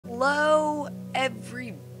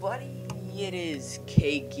everybody, it is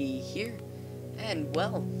Cakey here, and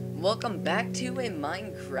welcome back to a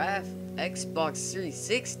Minecraft Xbox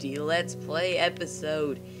 360 Let's Play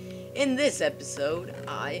episode. In this episode,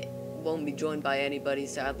 I won't be joined by anybody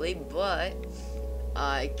sadly, but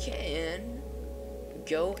I can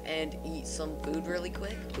go and eat some food really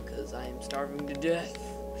quick because I am starving to death.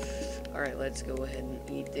 Alright, let's go ahead and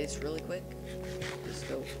eat this really quick. Just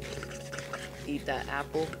go eat that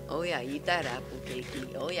apple. Oh yeah, eat that apple,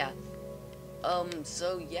 Cakey. Oh yeah.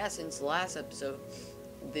 So yeah, since the last episode,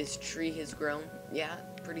 this tree has grown. Yeah,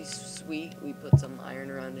 pretty sweet. We put some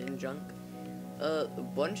iron around it and junk. A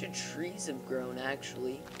bunch of trees have grown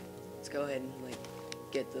actually. Let's go ahead and like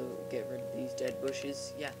get rid of these dead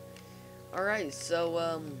bushes. Yeah. Alright,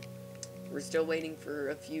 so we're still waiting for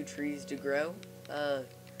a few trees to grow.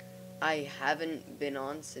 I haven't been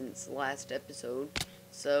on since last episode,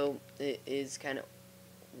 so it is kind of...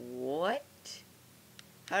 What?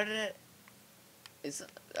 How did it...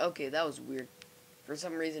 Okay, that was weird. For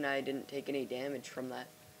some reason, I didn't take any damage from that.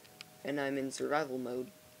 And I'm in survival mode.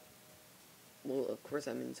 Well, of course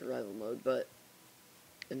I'm in survival mode, but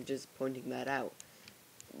I'm just pointing that out.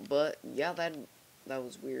 But, yeah, that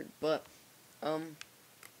was weird. But, I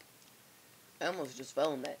almost just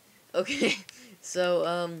fell in that. Okay,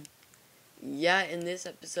 so, yeah, in this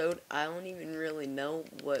episode, I don't even really know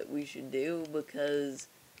what we should do because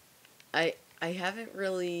I haven't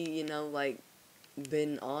really, you know, like,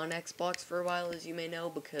 been on Xbox for a while, as you may know,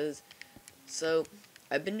 because, so,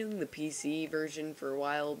 I've been doing the PC version for a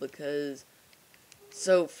while because,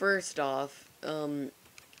 so, first off, I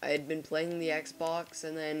had been playing the Xbox,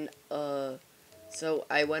 and then, so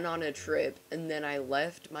I went on a trip, and then I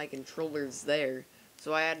left my controllers there,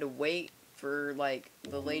 so I had to wait for, like,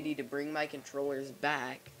 the lady to bring my controllers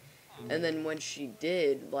back, and then when she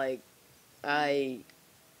did, like,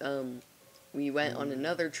 we went on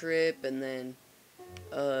another trip, and then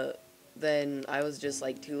I was just,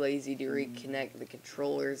 like, too lazy to reconnect the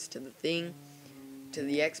controllers to the thing, to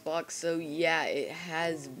the Xbox, so yeah, it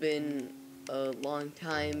has been a long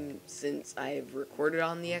time since I've recorded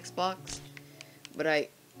on the Xbox, but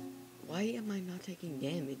why am I not taking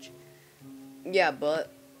damage? Yeah,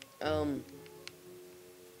 but,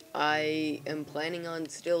 I am planning on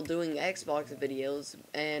still doing Xbox videos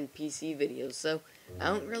and PC videos, so I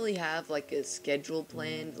don't really have, like, a schedule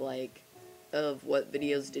planned, like, of what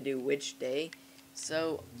videos to do which day,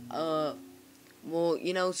 so, well,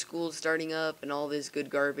 you know, school's starting up and all this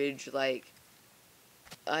good garbage, like,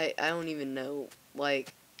 I don't even know,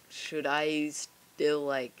 like, should I still,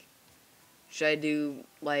 like, should I do,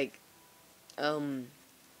 like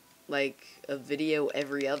a video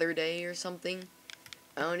every other day or something?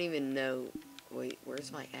 I don't even know. Wait,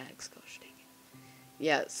 where's my axe? Gosh dang it.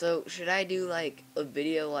 Yeah, so should I do like a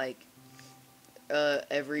video like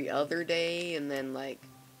every other day and then like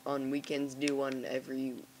on weekends do one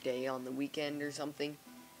every day on the weekend or something?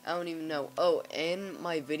 I don't even know. Oh, and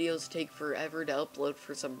my videos take forever to upload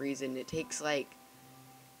for some reason. It takes like,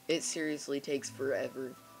 it seriously takes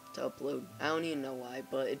forever to upload. I don't even know why,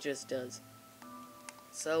 but it just does.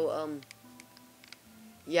 So,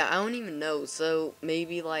 yeah, I don't even know. So,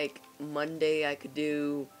 maybe, like, Monday I could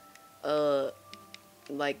do,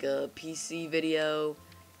 like, a PC video.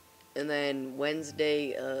 And then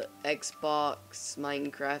Wednesday, Xbox,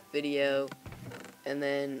 Minecraft video. And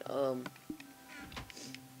then,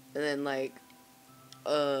 like,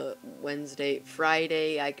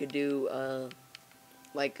 Friday I could do,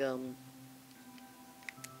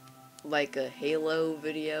 like a Halo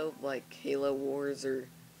video, like Halo Wars or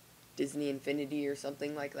Disney Infinity or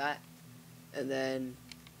something like that. And then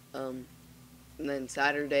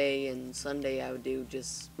Saturday and Sunday I would do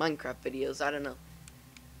just Minecraft videos. I don't know.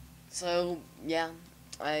 So, yeah,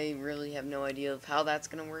 I really have no idea of how that's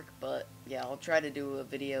gonna work, but yeah, I'll try to do a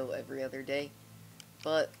video every other day.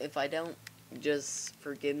 But if I don't, just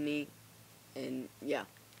forgive me. And yeah.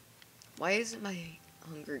 Why isn't my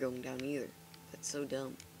hunger going down either? That's so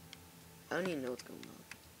dumb. I don't even know what's going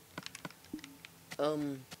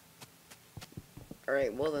on.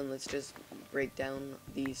 Alright, well then let's just break down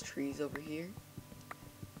these trees over here.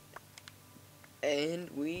 And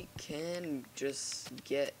we can just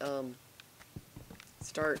get,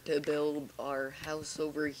 start to build our house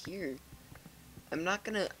over here. I'm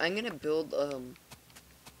gonna build,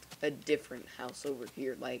 a different house over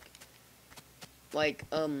here. Like,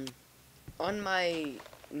 on my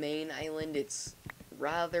main island, it's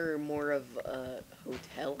rather more of a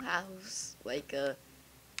hotel house, like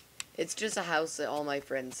it's just a house that all my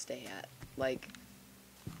friends stay at, like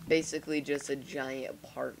basically just a giant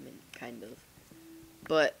apartment kind of,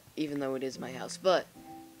 but even though it is my house, but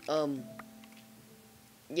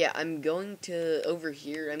yeah, I'm going to, over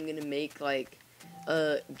here, I'm gonna make, like,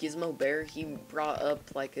 Gizmo Bear, he brought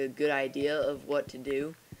up, like, a good idea of what to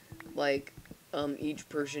do. Like, each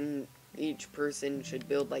person should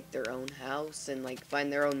build, like, their own house and, like,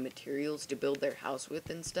 find their own materials to build their house with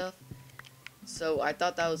and stuff. So, I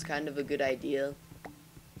thought that was kind of a good idea.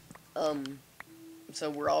 So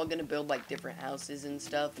we're all gonna build, like, different houses and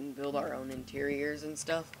stuff and build our own interiors and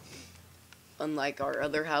stuff. Unlike our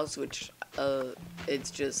other house, which,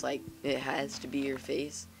 it's just, like, it has to be your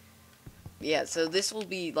face. Yeah, so this will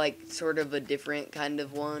be, like, sort of a different kind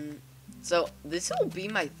of one. So, this will be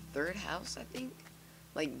my third house, I think.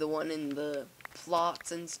 Like, the one in the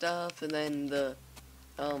plots and stuff, and then the,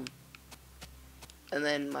 and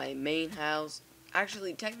then my main house.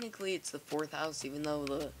 Actually, technically, it's the fourth house, even though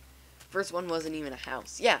the first one wasn't even a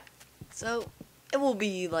house. Yeah, so, it will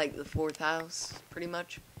be, like, the fourth house, pretty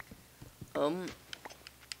much.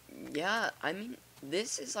 Yeah, I mean,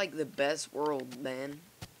 this is, like, the best world, man.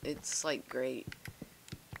 It's, like, great.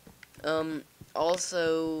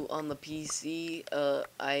 Also, on the PC,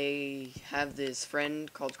 I have this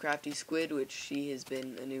friend called Crafty Squid, which she has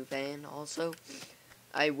been a new fan, also.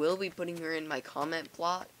 I will be putting her in my comment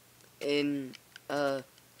plot in,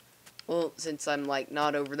 well, since I'm, like,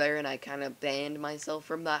 not over there and I kind of banned myself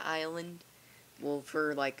from that island, well,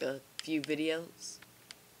 for, like, a few videos.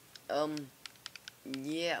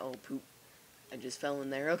 Yeah, oh, poop. I just fell in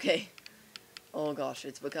there, okay. Oh gosh,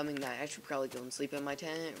 it's becoming night. I should probably go and sleep in my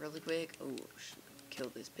tent really quick. Oh, kill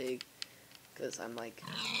this pig. Because I'm like,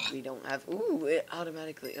 we don't have... Ooh, it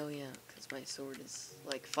automatically... Oh yeah, because my sword is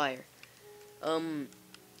like fire.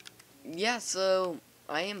 Yeah, so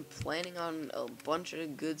I am planning on a bunch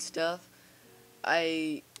of good stuff.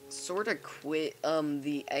 I sort of quit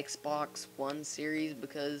the Xbox One series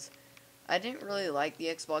because I didn't really like the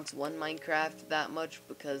Xbox One Minecraft that much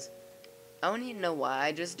because I don't even know why,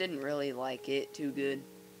 I just didn't really like it too good.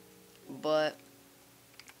 But,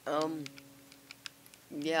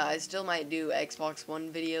 yeah, I still might do Xbox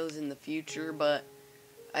One videos in the future, but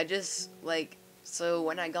I just, like, so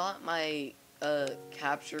when I got my,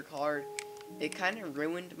 capture card, it kind of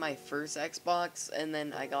ruined my first Xbox, and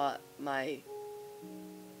then I got my,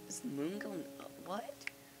 is the moon going up? What?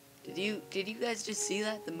 Did you guys just see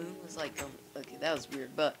that? The moon was like, okay, that was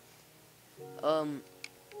weird, but,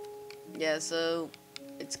 yeah, so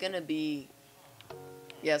it's gonna be,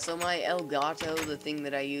 yeah, so my Elgato, the thing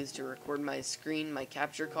that I use to record my screen, my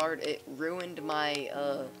capture card, it ruined my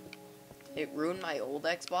old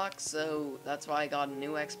Xbox, so that's why I got a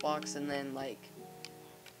new Xbox, and then, like,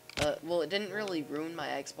 well, it didn't really ruin my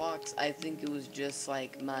Xbox, I think it was just,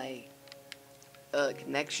 like, my,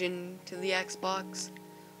 connection to the Xbox,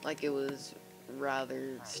 like, it was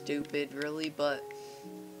rather stupid, really, but,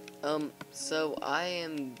 so I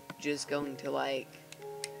am just going to, like,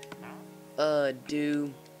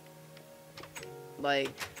 do,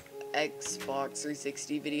 like, Xbox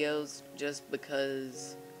 360 videos, just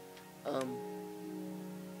because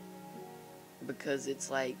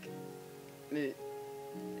it's, like,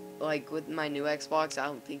 with my new Xbox, I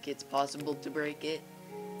don't think it's possible to break it,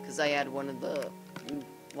 because I had one of the,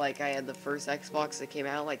 like, I had the first Xbox that came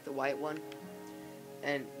out, like, the white one,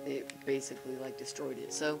 and it basically, like, destroyed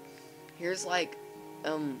it. So, here's, like,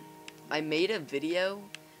 I made a video,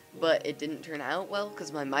 but it didn't turn out well,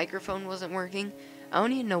 because my microphone wasn't working. I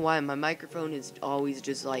don't even know why, my microphone is always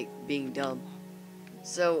just, like, being dumb.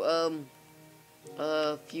 So,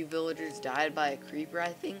 a few villagers died by a creeper, I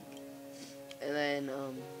think, and then,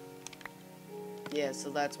 yeah, so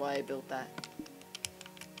that's why I built that.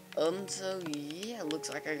 So, yeah, looks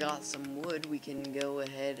like I got some wood. We can go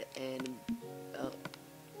ahead and,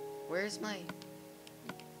 where's my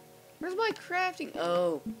crafting?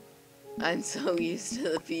 Oh, I'm so used to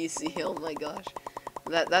the PC, oh my gosh.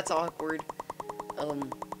 That's awkward.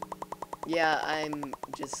 Yeah, I'm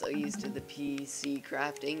just so used to the PC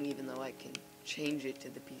crafting, even though I can change it to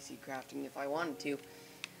the PC crafting if I wanted to.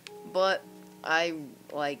 But, I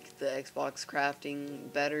like the Xbox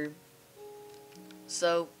crafting better.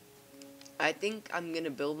 So, I think I'm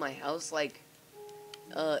gonna build my house, like,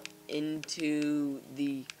 into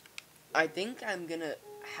the... I think I'm gonna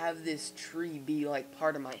have this tree be, like,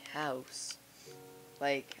 part of my house.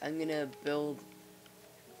 Like, I'm gonna build...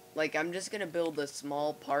 Like, I'm just gonna build a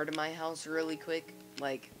small part of my house really quick.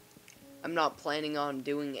 Like, I'm not planning on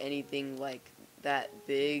doing anything, like, that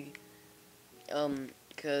big.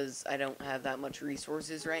 Because I don't have that much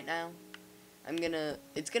resources right now.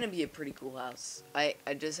 It's gonna be a pretty cool house. I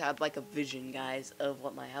just had, like, a vision, guys, of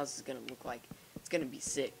what my house is gonna look like. It's gonna be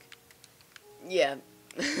sick. Yeah,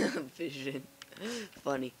 vision.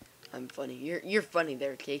 Funny. I'm funny. You're funny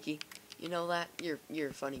there, Cakey. You know that? You're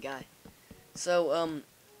a funny guy. So,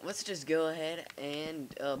 let's just go ahead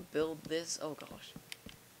and, build this. Oh, gosh.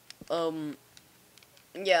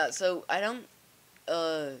 Yeah, so I don't,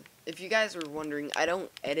 if you guys were wondering, I don't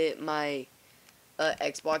edit my,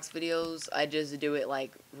 Xbox videos. I just do it,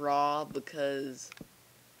 like, raw because,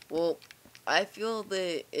 well, I feel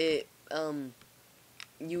that it,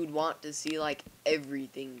 you would want to see, like,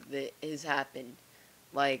 everything that has happened.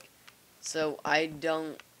 Like, so I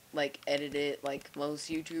don't, like, edit it like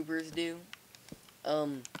most YouTubers do.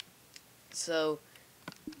 So,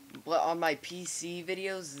 but on my PC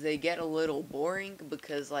videos, they get a little boring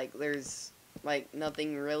because, like, there's, like,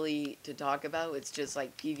 nothing really to talk about. It's just,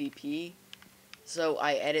 like, PvP. So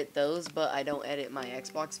I edit those, but I don't edit my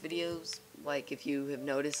Xbox videos, like, if you have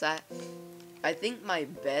noticed that. I think my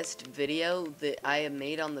best video that I have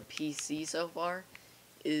made on the PC so far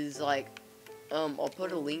is, like, I'll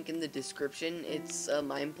put a link in the description. It's a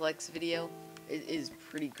Mineplex video. It is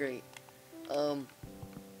pretty great.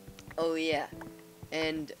 Oh yeah.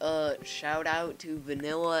 And, shout out to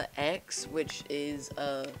Vanilla X, which is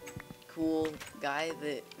a cool guy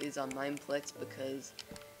that is on Mineplex because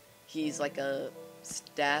he's like a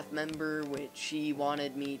staff member, which he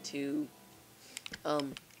wanted me to,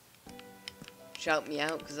 shout me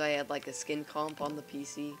out because I had like a skin comp on the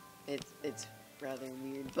PC. It's rather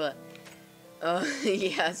weird, but,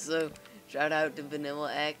 yeah, so shout out to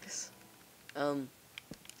Vanilla X.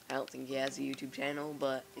 I don't think he has a YouTube channel,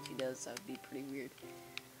 but if he does, that would be pretty weird.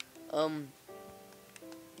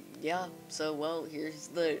 Yeah, so, well, here's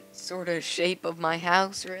the sort of shape of my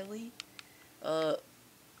house, really.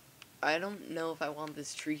 I don't know if I want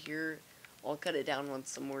this tree here. I'll cut it down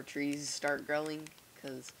once some more trees start growing,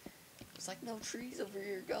 because there's, like, no trees over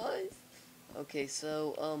here, guys. Okay,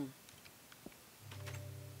 so,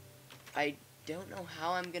 I don't know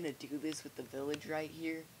how I'm gonna do this with the village right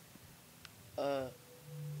here.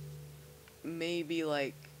 Maybe,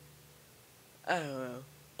 like, I don't know.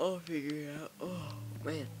 I'll figure it out. Oh,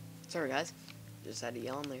 man. Sorry, guys. Just had to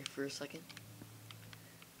yawn there for a second.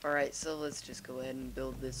 Alright, so let's just go ahead and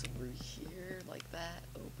build this over here, like that.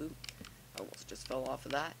 Oh, boop. Almost just fell off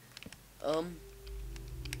of that.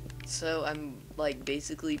 So I'm, like,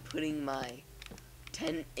 basically putting my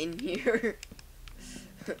tent in here.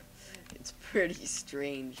 It's pretty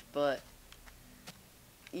strange, but,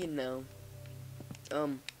 you know,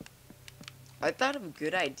 I thought of a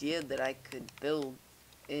good idea that I could build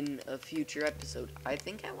in a future episode. I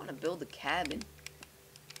think I want to build a cabin.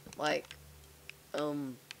 Like, I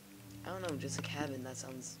don't know, just a cabin. That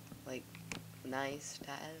sounds, like, nice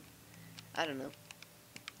to have. I don't know.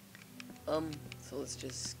 So let's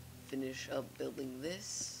just finish up building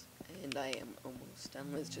this. And I am almost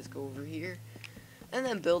done. Let's just go over here. And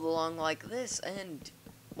then build along like this. And,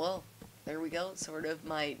 well, there we go. Sort of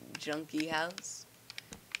my junky house.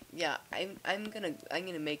 Yeah, I'm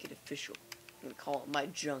gonna make it official. I'm gonna call it my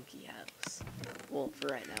junky house. Well, for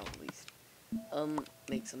right now at least.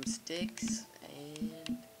 Make some sticks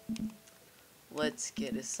and let's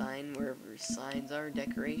get a sign wherever signs are,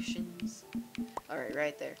 decorations. Alright,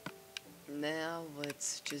 right there. Now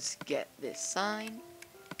let's just get this sign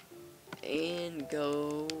and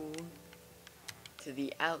go to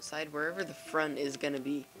the outside wherever the front is gonna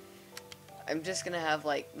be. I'm just gonna have,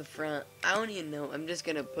 like, the front, I don't even know, I'm just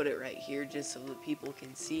gonna put it right here just so that people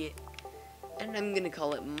can see it. And I'm gonna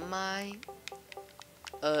call it my,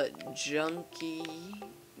 junky,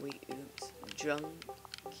 wait, oops,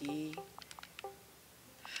 junky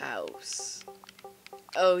house.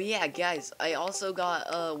 Oh yeah, guys, I also got,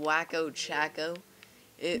 Wacko Chaco.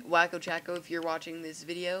 Wacko Chaco, if you're watching this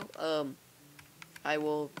video, I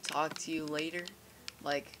will talk to you later,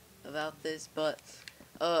 like, about this, but,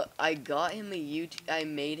 I got him I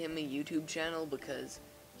made him a YouTube channel because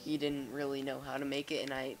he didn't really know how to make it,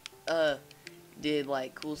 and I, did,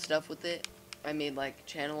 like, cool stuff with it. I made, like,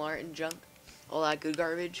 channel art and junk, all that good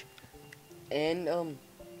garbage, and,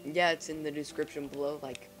 yeah, it's in the description below.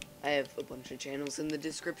 Like, I have a bunch of channels in the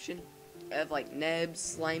description. I have, like,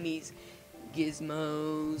 Nebs, Slimies,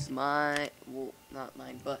 Gizmos, well, not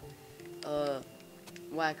mine, but,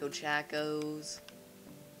 Wacko Chacos.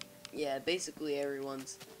 Yeah, basically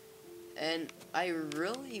everyone's. And I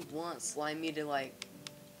really want Slimy to, like,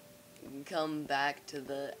 come back to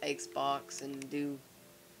the Xbox and do,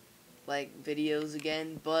 like, videos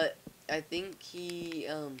again, but I think he's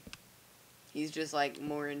just, like,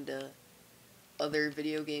 more into other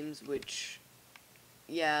video games, which,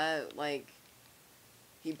 yeah, like,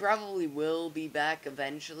 he probably will be back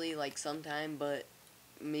eventually, like, sometime, but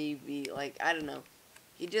maybe, like, I don't know.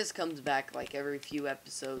 He just comes back, like, every few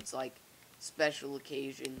episodes, like, special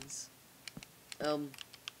occasions.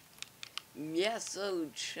 yeah, so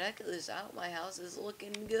check this out. My house is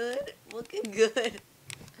looking good. Looking good.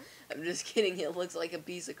 I'm just kidding. It looks like a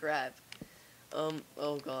piece of crap.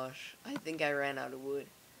 Oh gosh. I think I ran out of wood.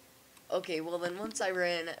 Okay, well then once I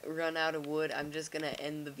run out of wood, I'm just gonna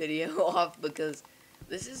end the video off because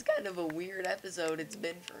this is kind of a weird episode. It's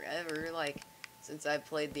been forever, like, since I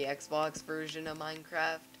played the Xbox version of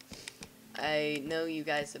Minecraft. I know you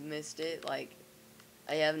guys have missed it, like,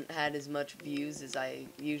 I haven't had as much views as I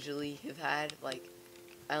usually have had, like,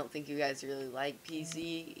 I don't think you guys really like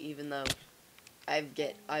PC, even though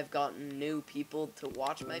I've gotten new people to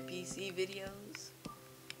watch my PC videos,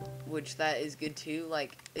 which that is good too.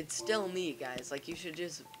 Like, it's still me, guys. Like, you should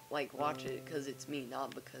just, like, watch it because it's me,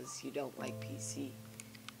 not because you don't like PC.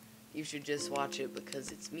 You should just watch it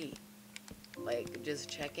because it's me. Like, just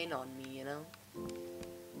check in on me, you know?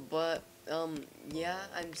 But, yeah,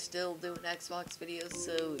 I'm still doing Xbox videos,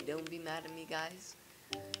 so don't be mad at me, guys.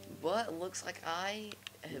 But it looks like I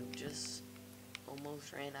have just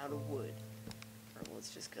almost ran out of wood. Or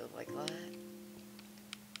let's just go like that.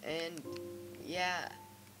 And, yeah,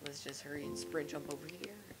 let's just hurry and sprint jump over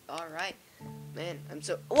here. Alright. Man, I'm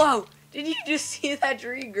so... Whoa! Did you just see that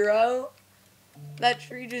tree grow? That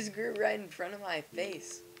tree just grew right in front of my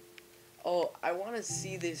face. Oh, I want to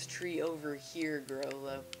see this tree over here grow,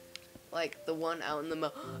 though. Like, the one out in the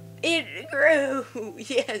middle. It grew!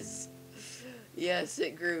 Yes! Yes,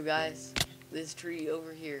 it grew, guys. This tree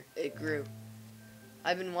over here, it grew.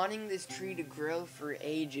 I've been wanting this tree to grow for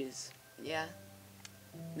ages. Yeah.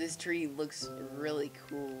 This tree looks really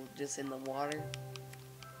cool just in the water.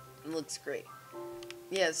 It looks great.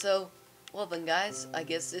 Yeah, so, well then guys, I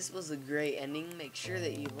guess this was a great ending. Make sure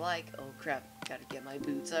that you like... Oh crap, gotta get my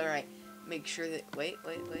boots. Alright, make sure that... Wait.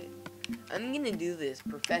 I'm gonna do this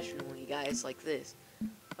professionally, guys, like this.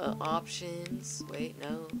 Options... Wait,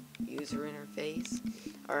 no. User interface.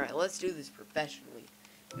 Alright, let's do this professionally.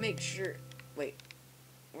 Make sure... Wait.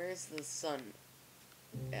 Where's the sun?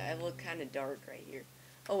 I look kind of dark right here.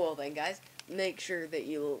 Oh well then, guys. Make sure that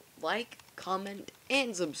you like, comment,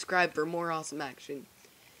 and subscribe for more awesome action.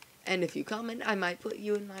 And if you comment, I might put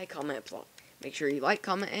you in my comment block. Make sure you like,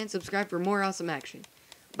 comment, and subscribe for more awesome action.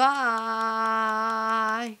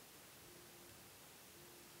 Bye!